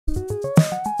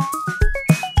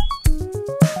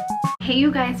Hey you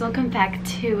guys, welcome back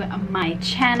to my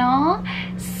channel.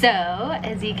 So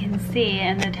as you can see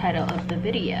in the title of the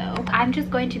video, I'm just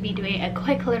going to be doing a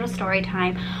quick little story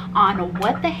time on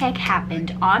what the heck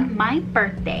happened on my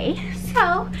birthday.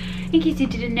 So in case you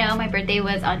didn't know, my birthday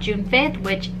was on June 5th,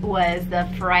 which was the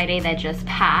Friday that just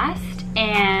passed.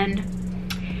 And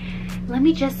let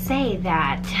me just say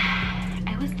that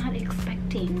I was not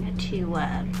expecting to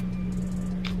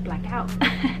black out.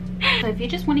 So if you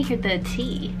just want to hear the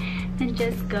tea, then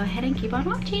just go ahead and keep on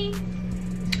watching.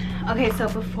 Okay, so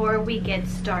before we get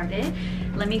started,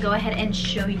 let me go ahead and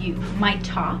show you my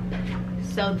top.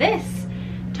 So this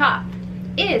top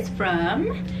is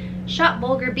from Shop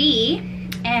Bulgur Bee,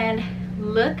 and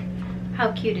look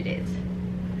how cute it is.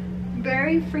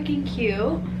 Very freaking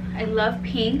cute. I love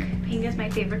pink. Pink is my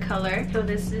favorite color. So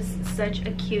this is such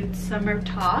a cute summer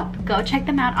top. Go check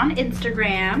them out on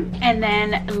Instagram. And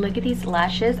then look at these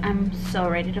lashes. I'm so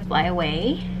ready to fly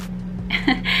away.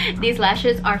 These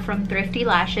lashes are from Thrifty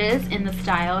Lashes in the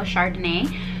style Chardonnay.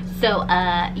 So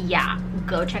yeah,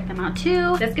 go check them out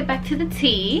too. Let's get back to the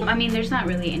tea. I mean, there's not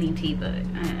really any tea, but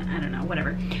I don't know,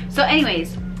 whatever. So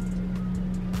anyways,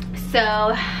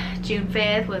 so June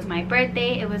 5th was my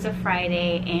birthday. It was a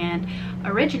Friday, and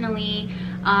originally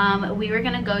we were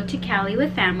gonna go to Cali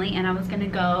with family, and I was gonna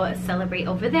go celebrate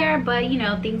over there, but you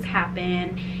know, things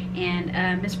happen,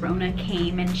 and Miss Rona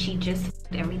came and she just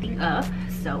fucked everything up.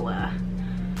 So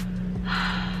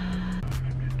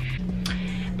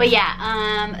but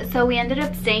yeah, so we ended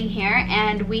up staying here,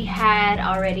 and we had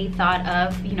already thought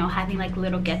of, you know, having like a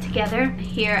little get together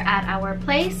here at our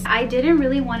place. I didn't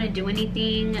really want to do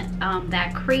anything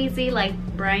that crazy. Like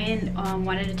Brian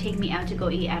wanted to take me out to go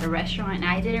eat at a restaurant, and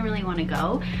I didn't really want to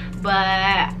go,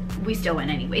 but we still went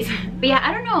anyways. But yeah,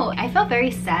 I don't know, I felt very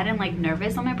sad and like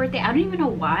nervous on my birthday. I don't even know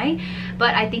why,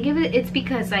 but I think it's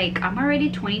because like I'm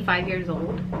already 25 years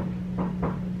old.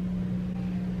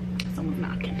 Someone's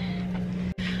knocking.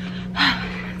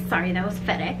 Sorry, that was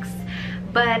FedEx.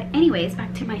 But anyways,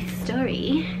 back to my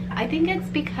story. I think it's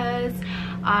because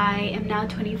I am now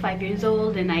 25 years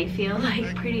old, and I feel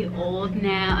like pretty old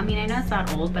now. I mean, I know it's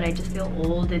not old, but I just feel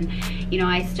old, and you know,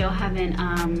 I still haven't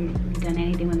done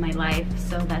anything with my life.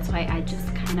 So that's why I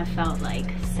just kind of felt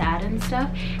like sad and stuff.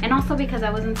 And also because I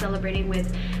wasn't celebrating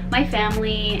with my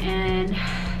family and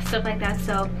stuff like that.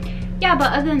 So yeah,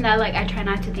 but other than that, like, I try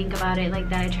not to think about it like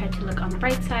that. I try to look on the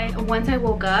bright side. Once I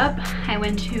woke up, I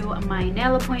went to my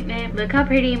nail appointment. Look how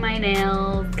pretty my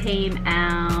nails came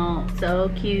out.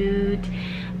 So cute.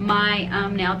 My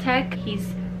nail tech, he's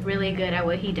really good at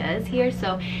what he does here.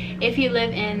 So if you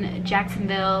live in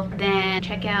Jacksonville, then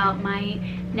check out my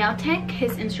nail tech.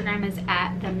 His Instagram is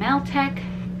 @thenailtech.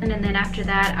 And then after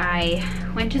that, I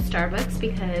went to Starbucks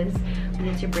because when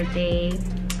it's your birthday,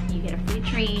 you get a free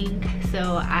drink.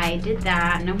 So I did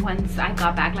that, and then once I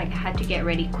got back, like, I had to get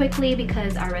ready quickly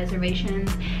because our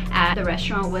reservations at the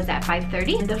restaurant was at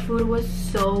 5:30, and the food was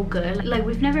so good. Like,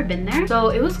 we've never been there, so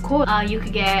it was cool. You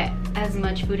could get as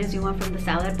much food as you want from the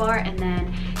salad bar, and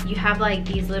then you have like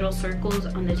these little circles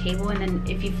on the table, and then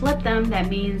if you flip them, that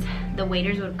means the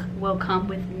waiters will come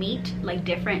with meat, like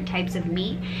different types of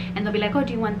meat, and they'll be like, oh,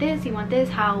 do you want this, you want this,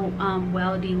 how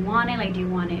well do you want it, like, do you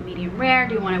want it medium rare,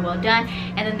 do you want it well done?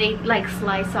 And then they like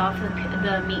slice off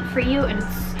the meat for you, and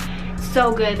it's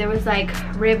so good. There was like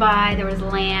ribeye, there was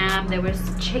lamb, there was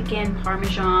chicken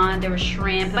parmesan, there was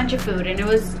shrimp, a bunch of food, and it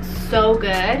was so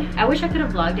good. I wish I could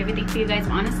have vlogged everything for you guys.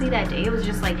 Honestly, that day it was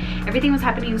just like everything was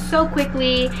happening so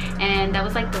quickly, and that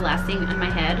was like the last thing in my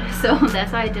head, so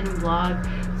that's why I didn't vlog.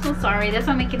 So sorry. That's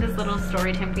why I'm making this little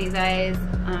story time for you guys.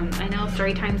 I know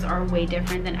story times are way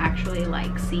different than actually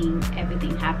like seeing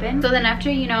everything happen. So then after,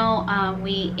 you know,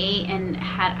 we ate and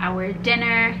had our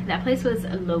dinner. That place was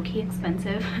low-key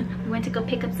expensive. We went to go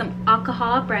pick up some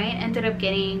alcohol. Brian ended up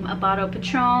getting a bottle of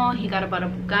Patron. He got a bottle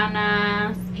of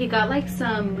Bucanas. He got like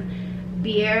some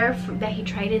beer that he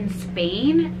tried in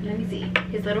Spain. Let me see.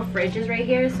 His little fridge is right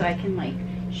here, so I can like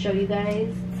show you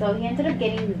guys. So he ended up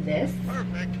getting this.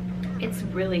 Perfect. It's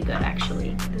really good,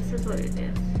 actually. This is what it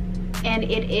is. And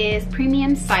it is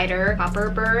premium cider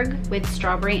Copperberg with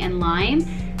strawberry and lime.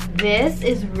 This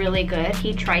is really good.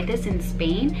 He tried this in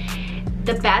Spain.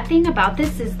 The bad thing about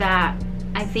this is that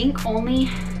I think only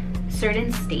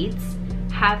certain states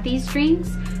have these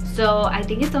drinks. So I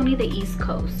think it's only the East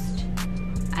Coast.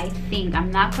 I think, I'm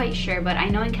not quite sure, but I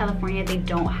know in California they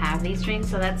don't have these drinks,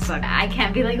 so that sucks. I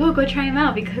can't be like, oh, go try them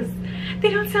out, because they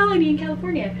don't sell any in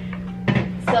California.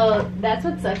 So that's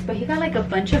what sucks. But he got like a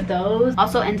bunch of those.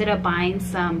 Also ended up buying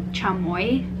some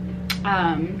chamoy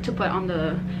to put on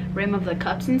the rim of the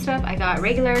cups and stuff. I got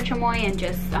regular chamoy and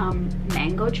just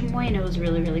mango chamoy, and it was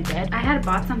really good. I had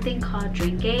bought something called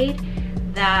Drink Aid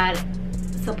that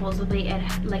supposedly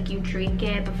it like you drink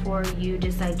it before you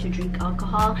decide to drink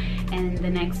alcohol, and the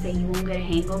next day you won't get a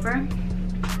hangover.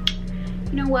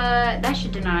 You know what, that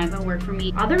shit did not even work for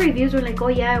me. All the reviews were like, oh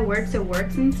yeah, it works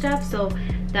and stuff, so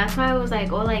that's why I was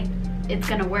like, oh, like it's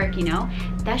gonna work, you know.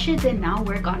 That shit did not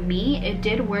work on me. It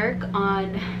did work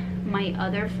on my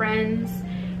other friends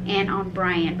and on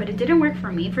Brian, but it didn't work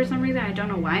for me for some reason. I don't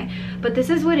know why, but this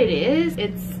is what it is.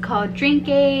 It's called Drink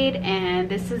Aid, and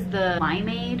this is the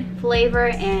limeade flavor,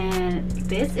 and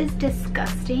this is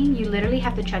disgusting. You literally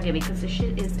have to chug it because this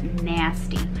shit is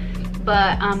nasty.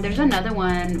 But there's another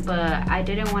one, but I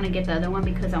didn't want to get the other one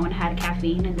because that one had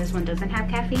caffeine and this one doesn't have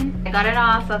caffeine. I got it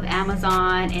off of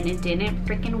Amazon and it didn't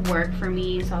freaking work for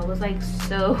me, so I was like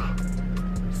so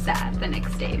sad the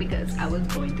next day because I was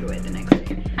going through it the next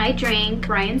day. I drank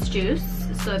Brian's juice.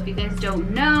 So if you guys don't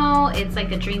know, it's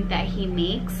like a drink that he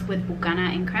makes with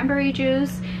bucana and cranberry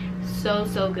juice.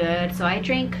 So good. So I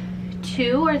drank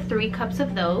 2 or 3 cups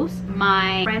of those.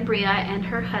 My friend Bria and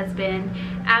her husband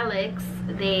Alex,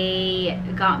 they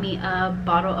got me a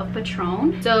bottle of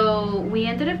Patron. So we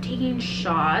ended up taking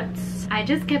shots. I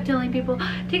just kept telling people,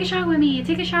 take a shot with me,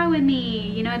 take a shot with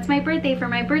me, you know, it's my birthday for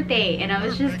my birthday. And I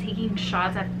was just taking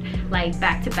shots at, like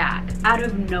back to back. Out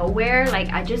of nowhere, like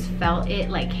I just felt it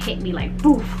like hit me like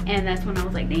poof. And that's when I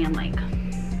was like, damn, like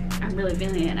I'm really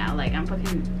feeling it now. Like I'm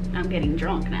getting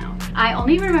drunk now. I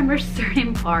only remember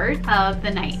certain parts of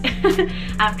the night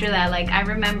after that. Like I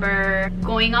remember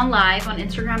going on live on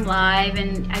Instagram Live,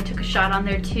 and I took a shot on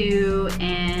there too,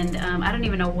 and I don't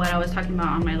even know what I was talking about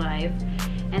on my live.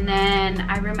 And then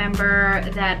I remember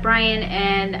that Brian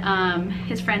and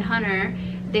his friend Hunter,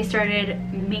 they started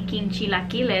making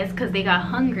chilaquiles because they got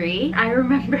hungry. I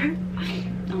remember,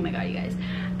 oh my god, you guys,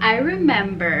 I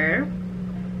remember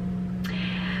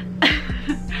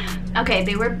okay,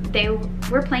 they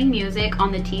were playing music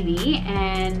on the TV,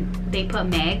 and they put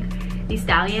Meg Thee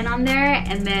Stallion on there,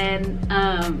 and then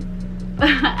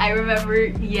I remember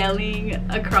yelling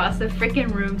across the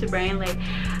freaking room to Brian like,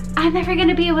 I'm never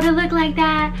gonna be able to look like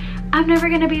that. I'm never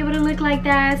gonna be able to look like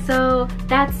that. So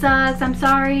that sucks. I'm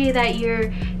sorry that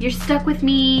you're stuck with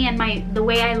me and the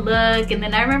way I look. And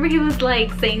then I remember he was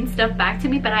like saying stuff back to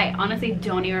me, but I honestly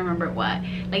don't even remember what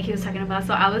like he was talking about.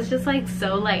 So I was just like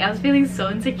so like I was feeling so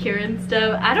insecure and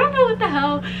stuff. I don't know what the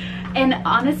hell. And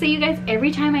honestly, you guys,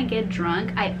 every time I get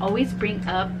drunk, I always bring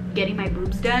up getting my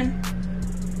boobs done.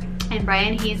 And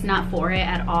Brian, he's not for it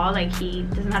at all. Like he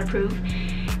does not approve.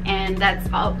 And that's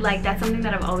all, like that's something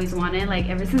that I've always wanted. Like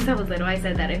ever since I was little, I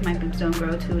said that if my boobs don't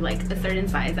grow to like a certain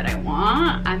size that I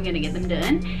want, I'm gonna get them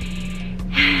done.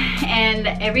 And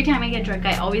every time I get drunk,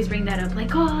 I always bring that up,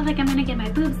 like, oh, like I'm gonna get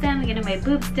my boobs done, I'm getting my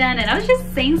boobs done. And I was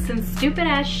just saying some stupid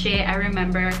ass shit. I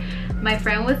remember my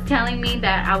friend was telling me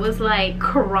that I was like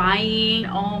crying.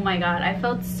 Oh my god, I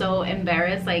felt so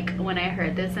embarrassed like when I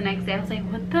heard this the next day. I was like,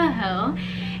 what the hell?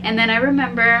 And then I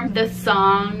remember the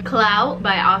song Clout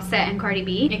by Offset and Cardi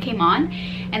B, it came on,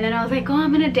 and then I was like, oh,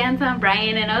 I'm gonna dance on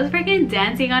Brian, and I was freaking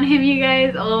dancing on him, you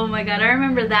guys. Oh my god, I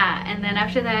remember that. And then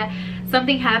after that,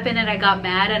 something happened and I got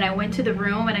mad and I went to the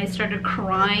room and I started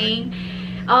crying.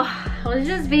 Oh, I was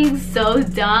just being so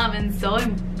dumb and so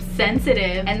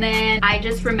sensitive. And then I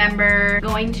just remember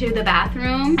going to the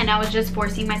bathroom and I was just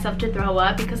forcing myself to throw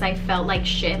up because I felt like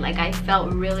shit. Like I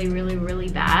felt really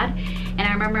bad. And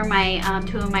I remember my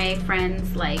 2 of my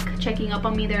friends like checking up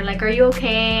on me. They're like, are you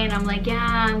okay? And I'm like,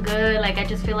 yeah, I'm good. Like I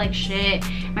just feel like shit.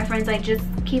 My friend's like, just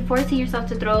keep forcing yourself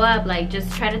to throw up. Like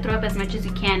just try to throw up as much as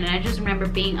you can. And I just remember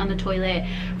being on the toilet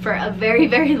for a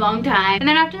very long time. And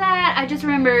then after that, I just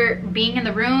remember being in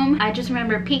the room. I just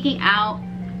remember peeking out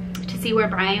to see where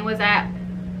Brian was at.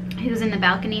 He was in the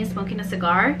balcony smoking a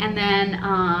cigar. And then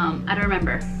I don't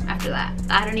remember after that.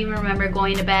 I don't even remember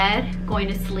going to bed, going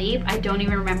to sleep. I don't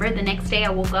even remember. The next day I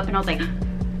woke up and I was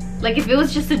like if it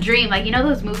was just a dream. Like, you know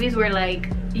those movies where like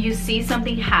you see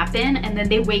something happen and then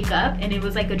they wake up and it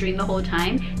was like a dream the whole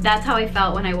time? That's how I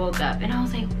felt when I woke up. And I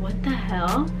was like, what the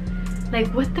hell? Like,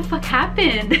 what the fuck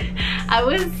happened? I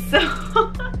was so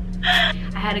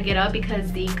I had to get up because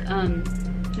Zeke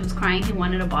he was crying. He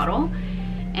wanted a bottle.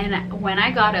 And when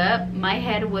I got up, my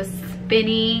head was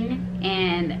spinning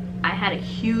and I had a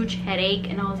huge headache,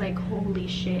 and I was like, holy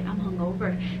shit, I'm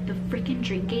hungover. The freaking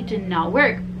Drink Aid did not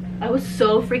work. I was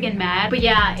so freaking mad. But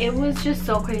yeah, it was just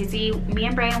so crazy. Me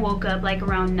and Brian woke up like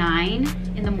around 9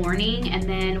 in the morning, and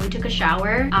then we took a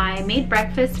shower. I made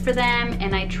breakfast for them,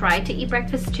 and I tried to eat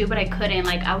breakfast too, but I couldn't.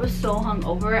 Like, I was so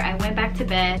hungover. I went back to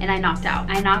bed and I knocked out.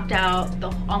 I knocked out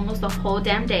almost the whole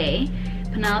damn day.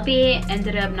 Penelope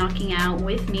ended up knocking out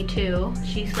with me too.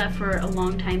 She slept for a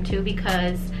long time too,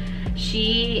 because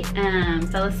she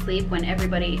fell asleep when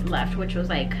everybody left, which was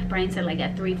like, Brian said, like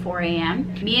at 3-4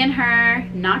 a.m. Me and her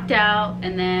knocked out,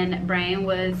 and then Brian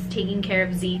was taking care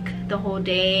of Zeke the whole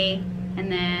day, and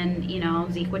then, you know,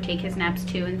 Zeke would take his naps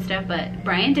too and stuff. But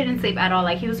Brian didn't sleep at all.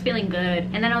 Like, he was feeling good.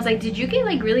 And then I was like, did you get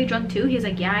like really drunk too? He's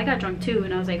like, yeah, I got drunk too.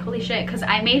 And I was like, holy shit, because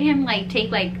I made him like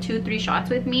take like 2-3 shots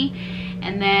with me,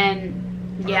 and then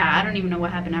yeah, I don't even know what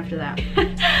happened after that.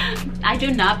 I do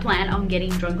not plan on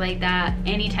getting drunk like that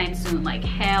anytime soon. Like,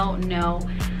 hell no.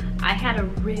 I had a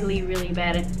really, really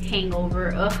bad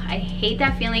hangover. Ugh, I hate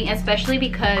that feeling, especially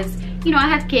because, you know, I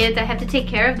have kids. I have to take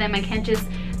care of them. I can't just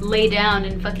lay down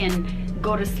and fucking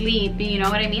go to sleep. You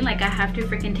know what I mean? Like, I have to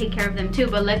freaking take care of them too.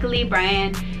 But luckily,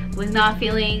 Brian was not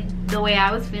feeling the way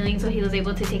I was feeling, so he was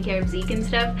able to take care of Zeke and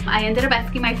stuff. I ended up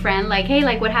asking my friend, like, hey,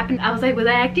 like, what happened? I was like, was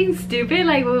I acting stupid?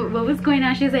 Like, what was going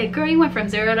on? She's like, girl, you went from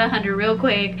 0 to 100 real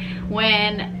quick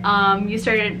when you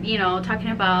started, you know, talking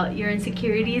about your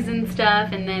insecurities and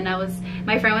stuff. And then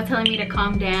my friend was telling me to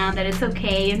calm down, that it's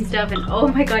okay and stuff. And oh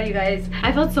my god, you guys,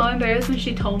 I felt so embarrassed when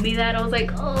she told me that. I was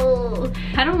like, oh,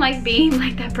 I don't like being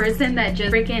like that person that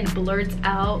just freaking blurts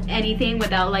out anything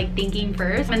without like thinking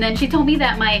first. And then she told me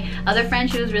that my other friend,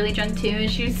 she was really drunk too, and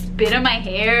she spit on my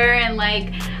hair, and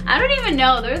like, I don't even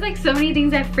know, there was like so many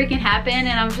things that freaking happened,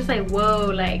 and I was just like, whoa,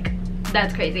 like,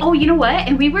 that's crazy. Oh, you know what?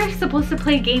 And we were supposed to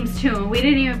play games too, and we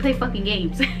didn't even play fucking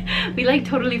games. We like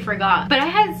totally forgot. But I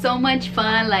had so much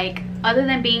fun. Like, other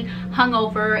than being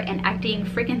hungover and acting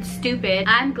freaking stupid,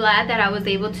 I'm glad that I was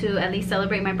able to at least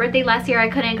celebrate my birthday. Last year I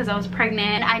couldn't because I was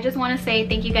pregnant. I just want to say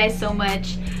thank you guys so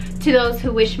much to those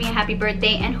who wished me a happy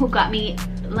birthday and who got me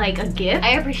like a gift.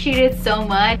 I appreciate it so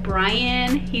much.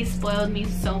 Brian, he spoiled me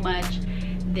so much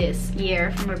this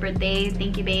year for my birthday.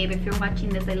 Thank you, babe. If you're watching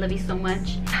this, I love you so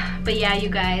much. But yeah, you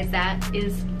guys, that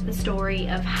is the story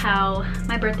of how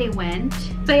my birthday went.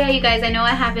 So yeah, you guys, I know I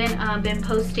haven't been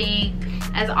posting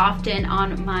as often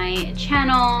on my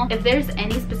channel. If there's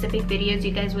any specific videos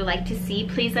you guys would like to see,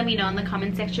 please let me know in the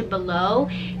comment section below.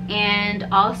 And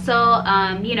also,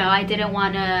 you know, I didn't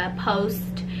want to post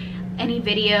any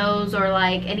videos or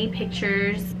like any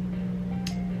pictures.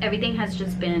 Everything has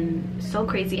just been so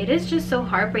crazy. It is just so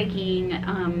heartbreaking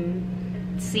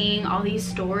seeing all these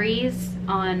stories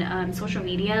on social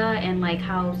media, and like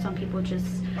how some people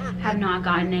just have not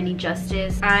gotten any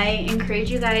justice. I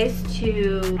encourage you guys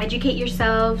to educate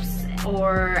yourselves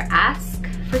or ask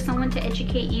for someone to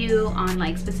educate you on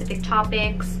like specific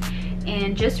topics,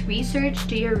 and just research,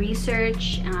 do your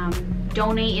research.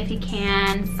 Donate if you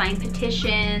can, sign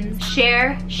petitions,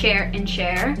 share, and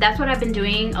share. That's what I've been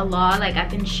doing a lot. Like, I've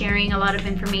been sharing a lot of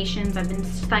information. I've been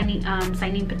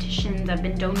signing petitions. I've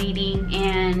been donating.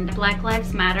 And Black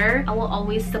Lives Matter. I will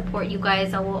always support you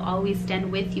guys. I will always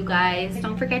stand with you guys.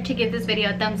 Don't forget to give this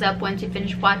video a thumbs up once you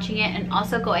finish watching it, and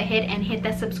also go ahead and hit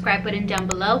that subscribe button down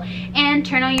below and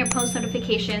turn on your post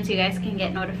notifications so you guys can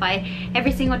get notified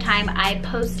every single time I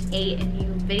post a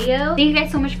new video. Thank you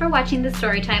guys so much for watching this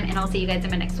story time, and I'll see you guys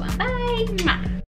in my next one. Bye.